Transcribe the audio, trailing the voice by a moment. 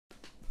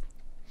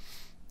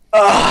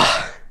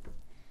Ugh.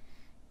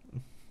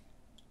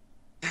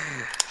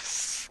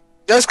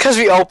 Just because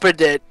we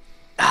opened it.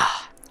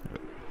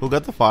 Who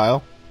got the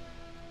file?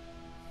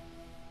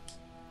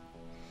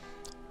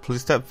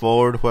 Please step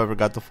forward, whoever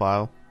got the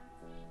file.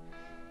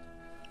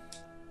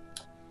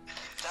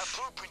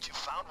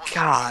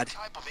 God.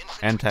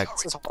 And tech.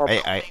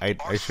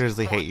 I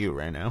seriously hate you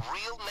right now.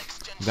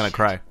 I'm gonna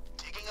cry.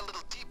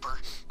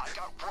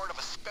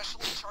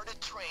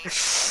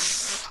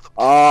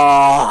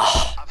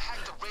 Oh.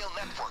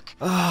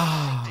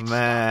 Oh,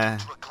 man.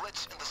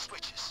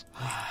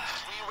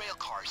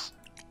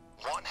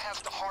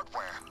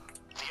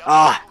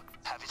 Ah.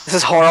 This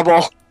is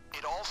horrible.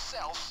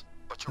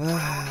 I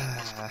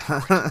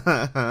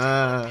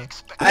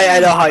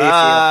know how you feel.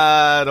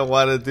 I don't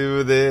want to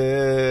do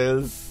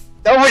this.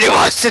 Nobody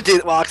wants to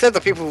do well, except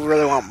the people who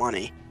really want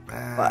money.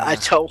 But I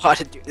don't want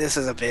to do this.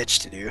 Is a bitch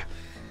to do.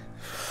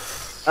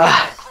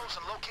 I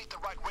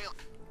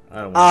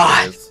don't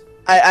want to do this.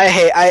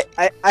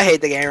 I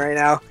hate the game right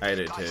now. I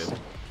do too.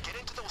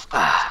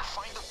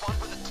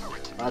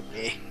 Fuck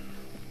me.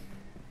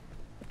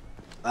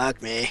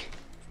 Fuck me.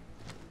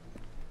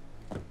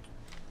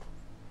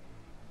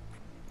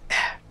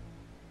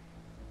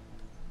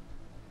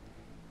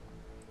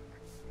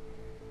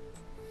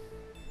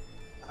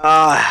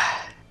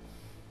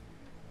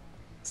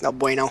 It's no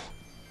bueno.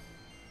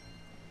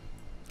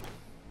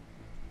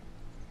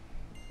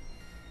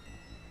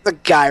 The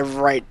guy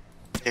right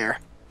there.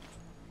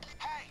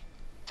 Hey,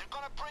 they're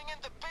gonna bring in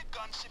the big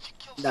guns if you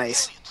kill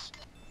Nice.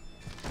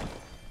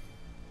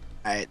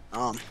 civilians. Alright,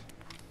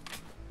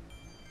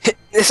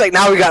 it's like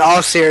now we got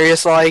all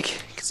serious,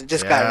 like, because it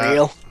just got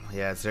real.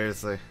 Yeah,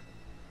 seriously.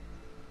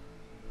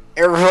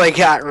 It really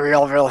got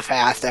real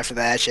fast after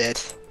that shit.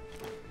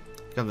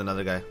 Here comes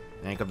another guy.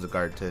 And here comes a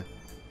guard too.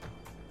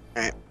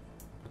 Alright.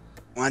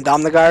 Wanna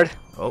dom the guard?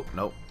 Oh,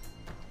 nope.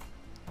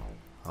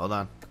 Hold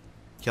on.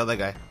 Kill that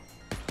guy.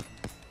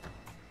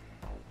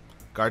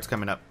 Guard's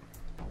coming up.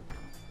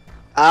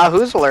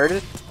 Who's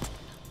alerted?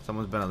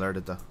 Someone's been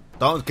alerted though.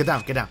 Don't get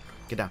down, get down,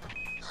 get down.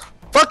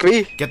 Fuck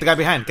me! Get the guy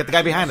behind. Get the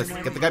guy behind us.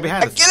 Get the guy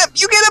behind us. Get him!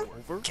 You get him!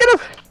 Get him!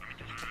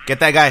 Get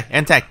that guy.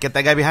 N-Tech, get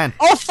that guy behind.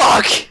 Oh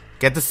fuck!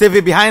 Get the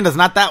civvy behind us,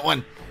 not that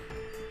one.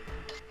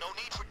 No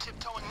need for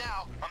tiptoeing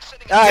now. I'm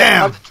setting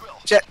Damn.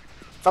 Shit.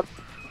 Fuck.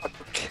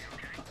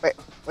 Wait,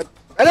 what?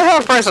 I don't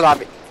have a person on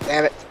me.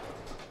 Damn it.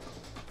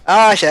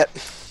 Oh shit.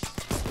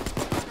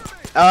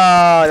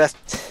 Oh, that's.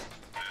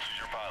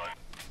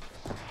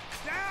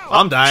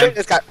 I'm dying. Shit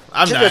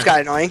just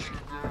got annoying.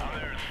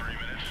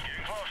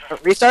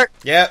 Restart?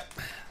 Yep.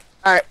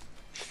 Alright.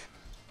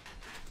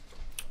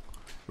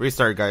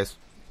 Restart, guys.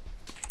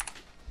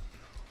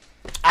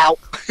 Ow.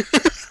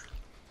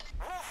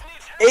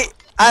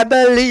 I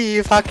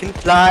believe I can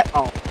fly.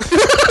 Oh.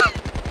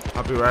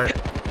 I'll be right.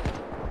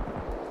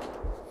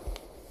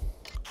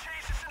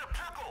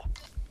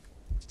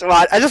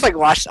 I just like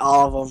watched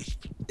all of them.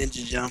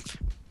 Ninja Jump.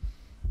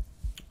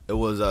 It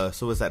was a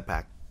Suicide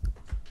Pact.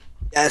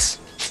 Yes.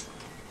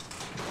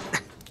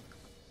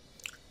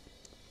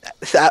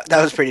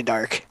 that was pretty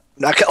dark.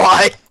 I'm not gonna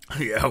lie.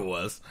 Yeah, it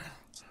was.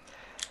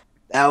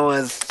 That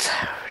was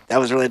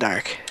really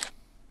dark.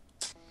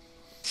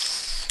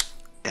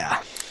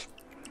 Yeah.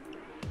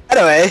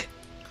 Anyway,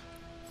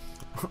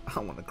 I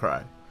want to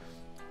cry.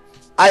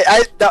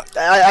 I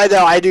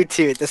know I do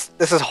too. This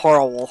is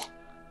horrible.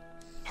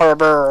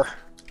 Horrible.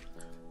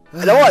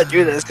 I don't want to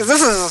do this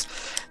because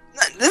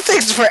this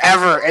takes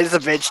forever and it's a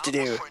bitch to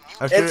do.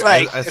 I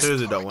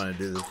seriously don't want to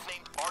do this.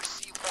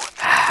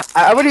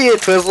 I'm gonna eat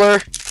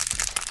Twizzler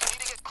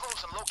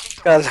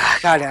because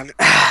goddamn it.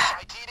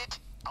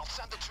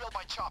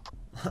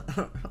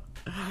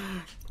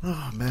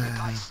 Oh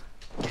man.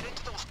 Get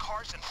into those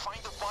cars and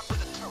find the one with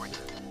the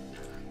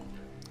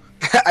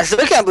turret. I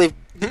still can't believe.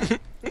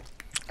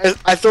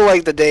 I feel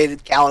like the day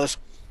that Callus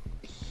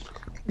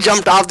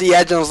jumped off the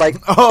edge and was like,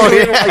 "Oh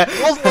yeah, like,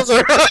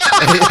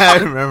 yeah, I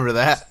remember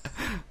that."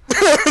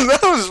 That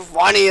was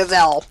funny as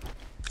hell.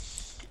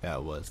 Yeah,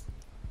 it was.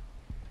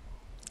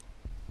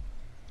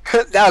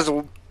 That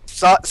was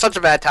such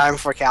a bad time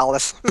for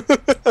Callus.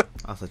 That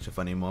was such a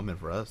funny moment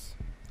for us.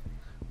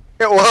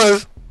 It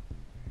was.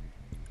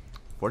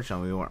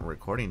 Fortunately, we weren't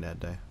recording that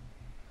day.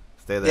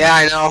 Stay there. Yeah,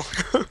 I know.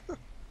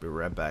 Be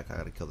right back. I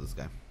gotta kill this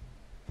guy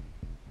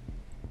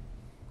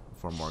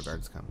before more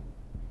guards come.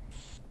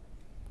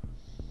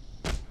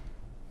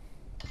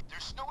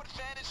 There's no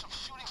advantage of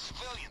shooting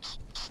civilians.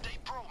 Stay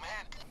pro,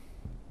 man.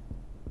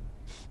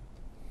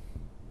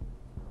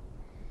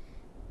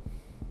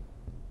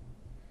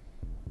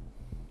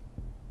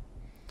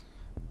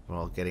 We're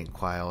all getting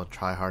quiet.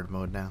 Try hard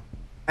mode now.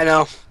 I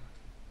know.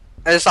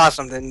 I just saw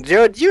something.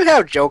 Do you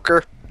have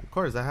Joker? Of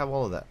course, I have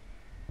all of that.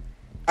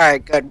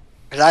 Alright, good.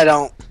 Because I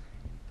don't.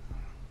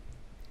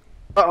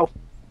 Uh-oh.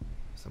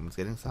 Someone's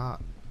getting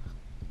shot.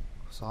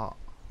 Saw.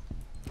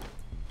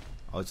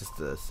 Oh, it's just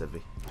a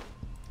civvy.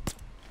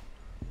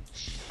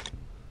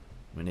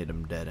 We need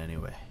him dead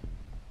anyway.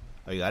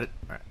 Oh, you got it?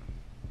 Alright.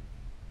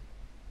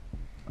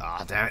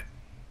 Aw, damn it.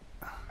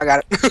 I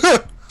got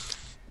it.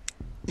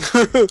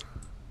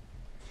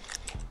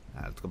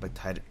 go back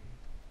tight.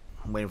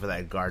 I'm waiting for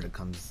that guard that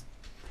comes.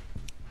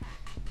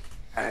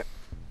 Alright.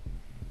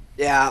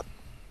 Yeah.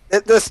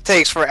 This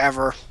takes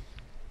forever.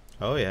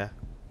 Oh yeah.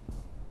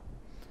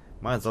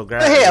 Might as well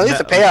grab. Hey, at least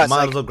the payout's Might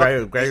like, as well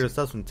grab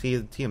yourself some tea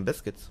and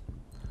biscuits.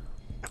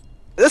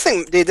 This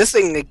thing, dude, this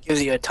thing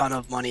gives you a ton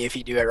of money if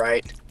you do it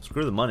right.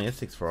 Screw the money. It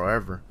takes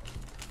forever.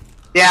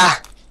 Yeah.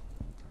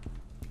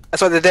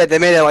 That's what they did. They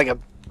made it like a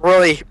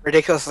really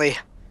ridiculously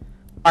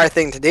hard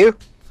thing to do.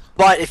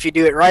 But if you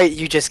do it right,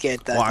 you just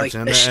get the Watch, like.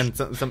 and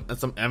some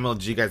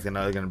MLG guy's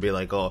gonna be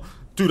like, oh,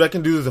 dude, I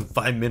can do this in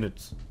 5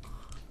 minutes.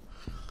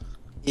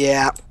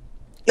 Yeah.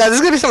 Now there's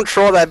gonna be some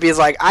troll that be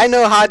like, I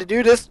know how to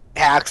do this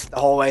hacks the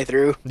whole way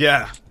through.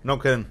 Yeah, no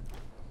kidding.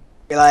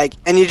 Be like,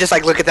 and you just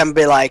like look at them and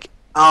be like,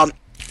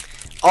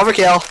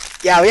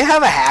 overkill. Yeah, we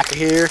have a hacker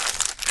here.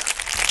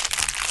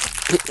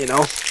 You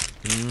know.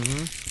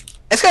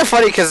 It's kind of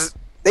funny because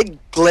they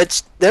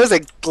glitched. There was a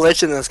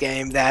glitch in this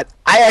game that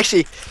I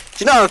actually. Do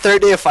you know on the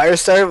third day of fire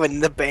started when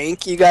the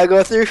bank you gotta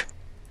go through?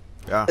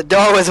 Yeah. The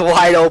door was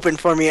wide open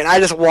for me, and I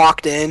just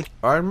walked in.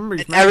 I remember.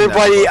 You And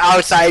everybody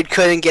outside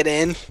couldn't get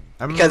in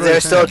because they were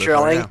still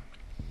drilling. Yeah.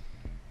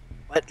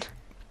 What?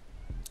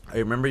 I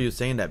remember you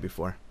saying that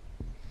before.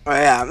 Oh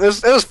yeah, it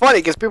was funny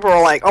because people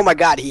were like, "Oh my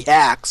god, he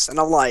hacks," and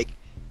I'm like,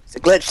 "It's a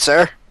glitch,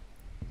 sir."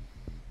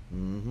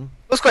 It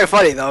was quite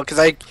funny though because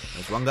I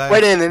There's one guy.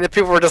 went in and the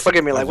people were just looking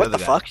at me like, Where's "What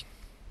the the other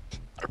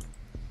fuck?"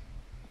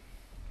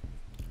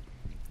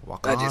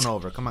 Walk I on just-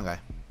 over. Come on, guy.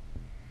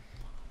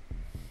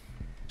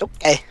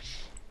 Okay.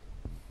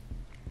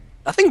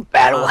 Nothing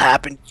bad will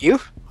happen to you.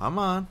 Come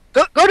on.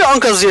 Go to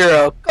Uncle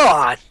Zero. Go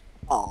on.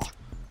 Oh,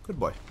 Good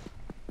boy.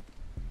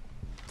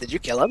 did you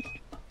kill him?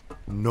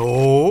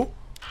 No.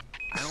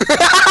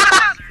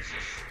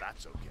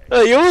 That's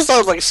okay. You almost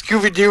sound like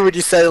Scooby Doo when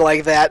you said it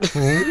like that.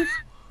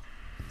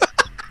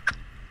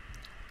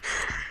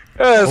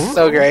 That's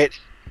so great.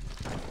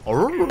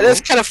 It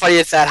is kind of funny.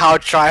 It's that how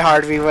try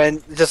hard we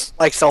went just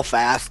like so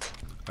fast.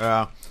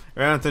 Yeah.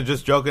 And to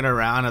just joking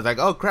around. It's like,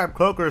 oh crap,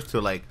 cloakers.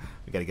 To like,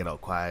 we gotta get all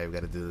quiet. We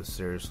gotta do this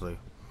seriously.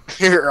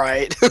 You're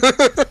right.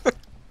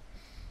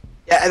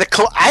 Yeah, and the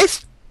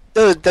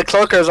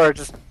cloakers are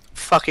just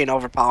fucking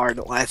overpowered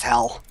as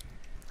hell.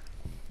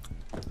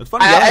 It's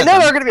fun yelling I at know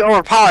them. they're gonna be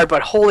overpowered,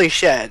 but holy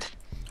shit.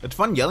 It's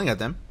fun yelling at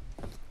them.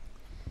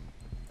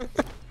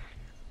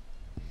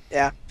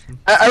 Yeah.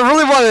 I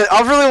really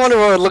wonder what it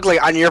would look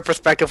like on your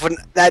perspective when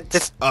that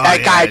yeah,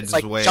 guy just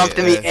like way- jumped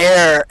in the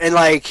air and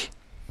like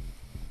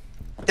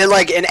did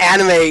like an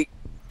anime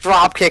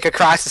drop kick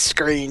across the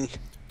screen.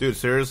 Dude,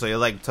 seriously, it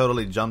like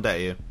totally jumped at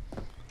you.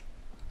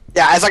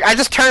 Yeah, I was like, I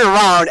just turned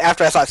around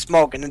after I saw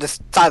smoke and then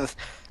just saw this.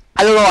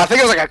 I don't know. I think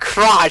it was like a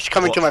crotch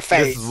coming to my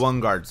face. This is one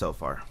guard so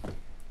far.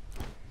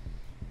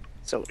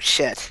 So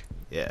shit.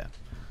 Yeah.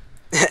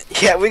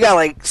 Yeah, we got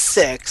like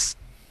 6.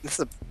 This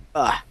is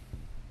I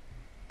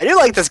do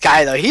like this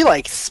guy though. He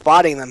like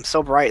spotting them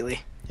so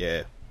brightly.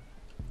 Yeah.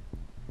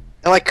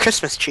 They're like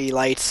Christmas tree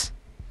lights.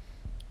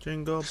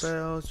 Jingle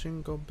bells,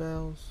 jingle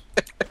bells.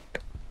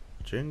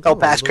 Jingle Go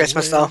past all the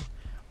Christmas way. though.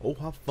 Oh,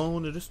 how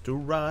fun it is to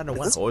ride a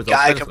This horse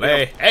guy open coming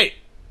sleigh. up- Hey!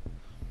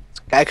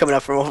 Guy coming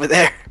up from over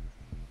there.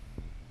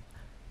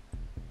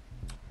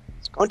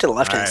 It's going to the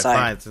left hand Alright, side.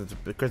 fine, since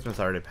the Christmas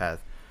already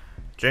passed.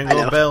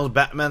 Jingle know. bells,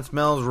 Batman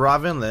smells,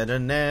 Robin lit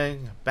an egg.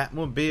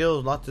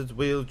 Batmobile lost its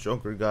wheels,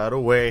 Joker got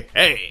away.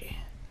 Hey!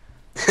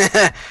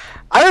 I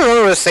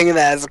remember singing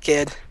that as a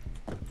kid.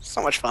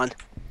 So much fun.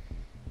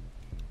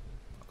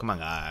 Come on,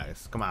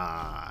 guys. Come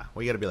on.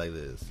 We gotta be like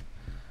this.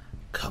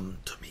 Come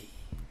to me,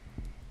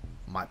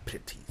 my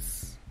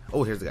pretties.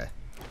 Oh, here's the guy.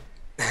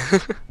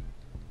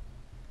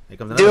 Here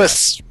comes another Do guy.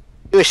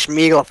 a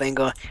Schmeagle thing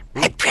going,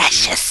 my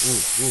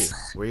precious.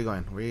 Ooh, where you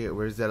going?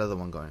 Where's that other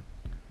one going?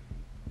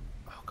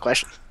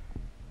 Question.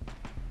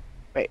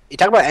 Wait, you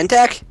talking about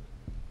NTAC?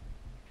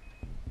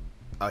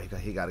 Oh,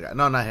 he got a guy.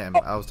 No, not him.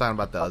 I was talking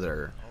about the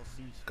other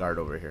guard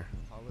over here.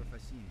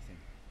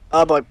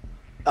 Oh boy.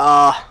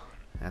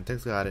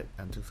 Antics got it.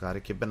 Antics got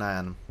it. Keep an eye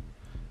on him.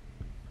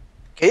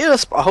 Can you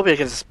just? I hope you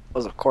can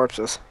dispose of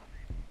corpses.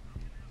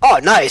 Oh,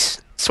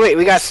 nice. Sweet.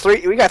 We got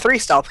 3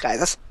 stealth guys.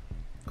 That's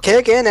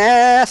kicking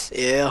ass.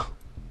 Yeah.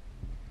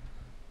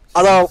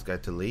 Although, This guy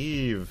to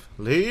leave.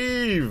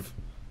 Leave.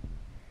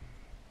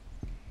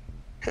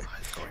 Oh,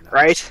 he's going up.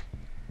 right?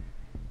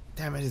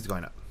 Damn it, he's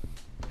going up.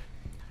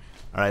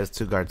 Alright, it's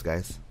 2 guards,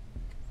 guys.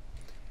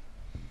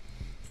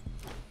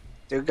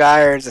 2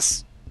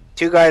 guards.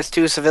 2 guards,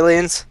 2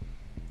 civilians.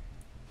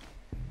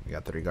 We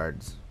got 3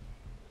 guards.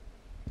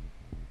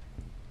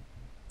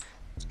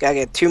 Gotta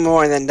get 2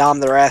 more and then dom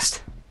the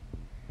rest.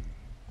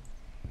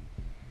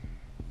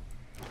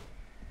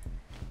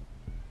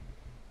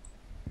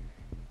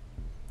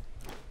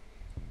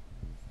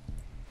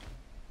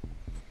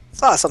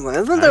 Saw something.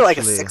 Isn't there like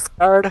a Actually- 6th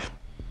guard?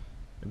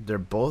 If they're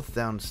both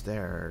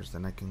downstairs,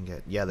 then I can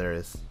get... Yeah, there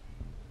is.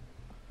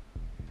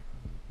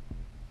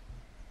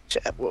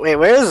 Wait,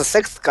 where is the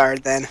 6th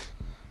guard then?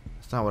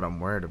 That's not what I'm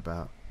worried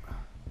about.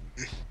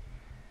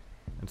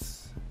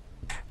 It's...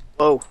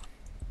 Whoa.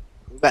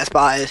 We got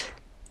spotted.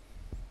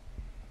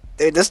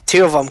 Dude, there's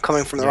two of them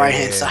coming from the Yeah,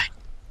 right-hand yeah. side.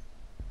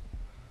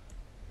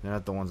 They're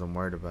not the ones I'm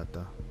worried about,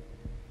 though.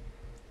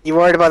 You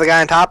worried about the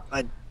guy on top?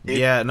 Dude.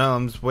 Yeah, no,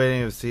 I'm just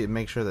waiting to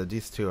make sure that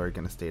these two are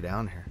gonna stay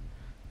down here.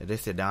 If they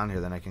stay down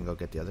here, then I can go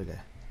get the other guy.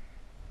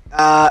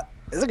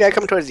 There's a guy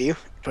coming towards you.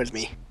 Towards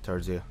me.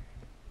 Towards you.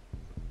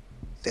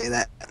 Say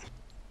that. You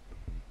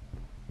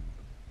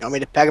want me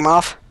to peg him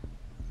off?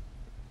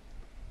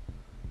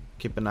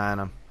 Keep an eye on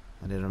them.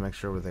 I need to make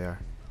sure where they are.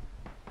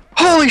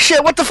 Holy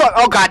shit, what the fuck?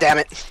 Oh, god damn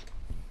it.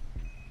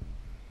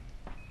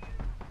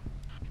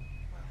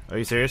 Are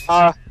you serious?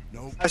 I'm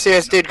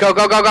serious, dude. Go,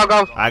 go, go, go,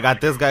 go. I got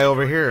this guy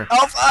over here.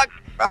 Oh, fuck.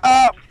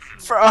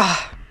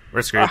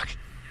 We're screwed. Fuck.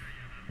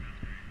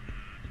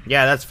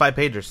 Yeah, that's 5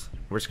 pagers.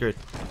 We're screwed.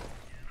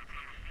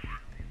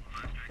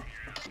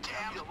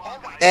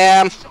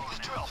 Damn.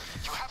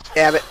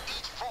 Damn it.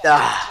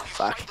 Ah,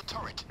 fuck.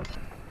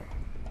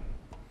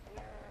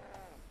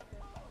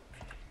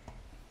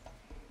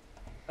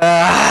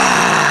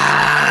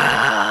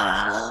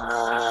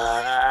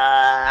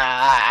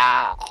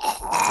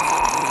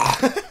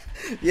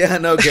 Yeah,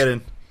 no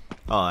kidding.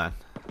 Hold on.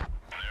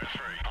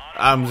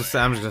 I'm just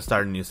gonna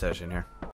start a new session here.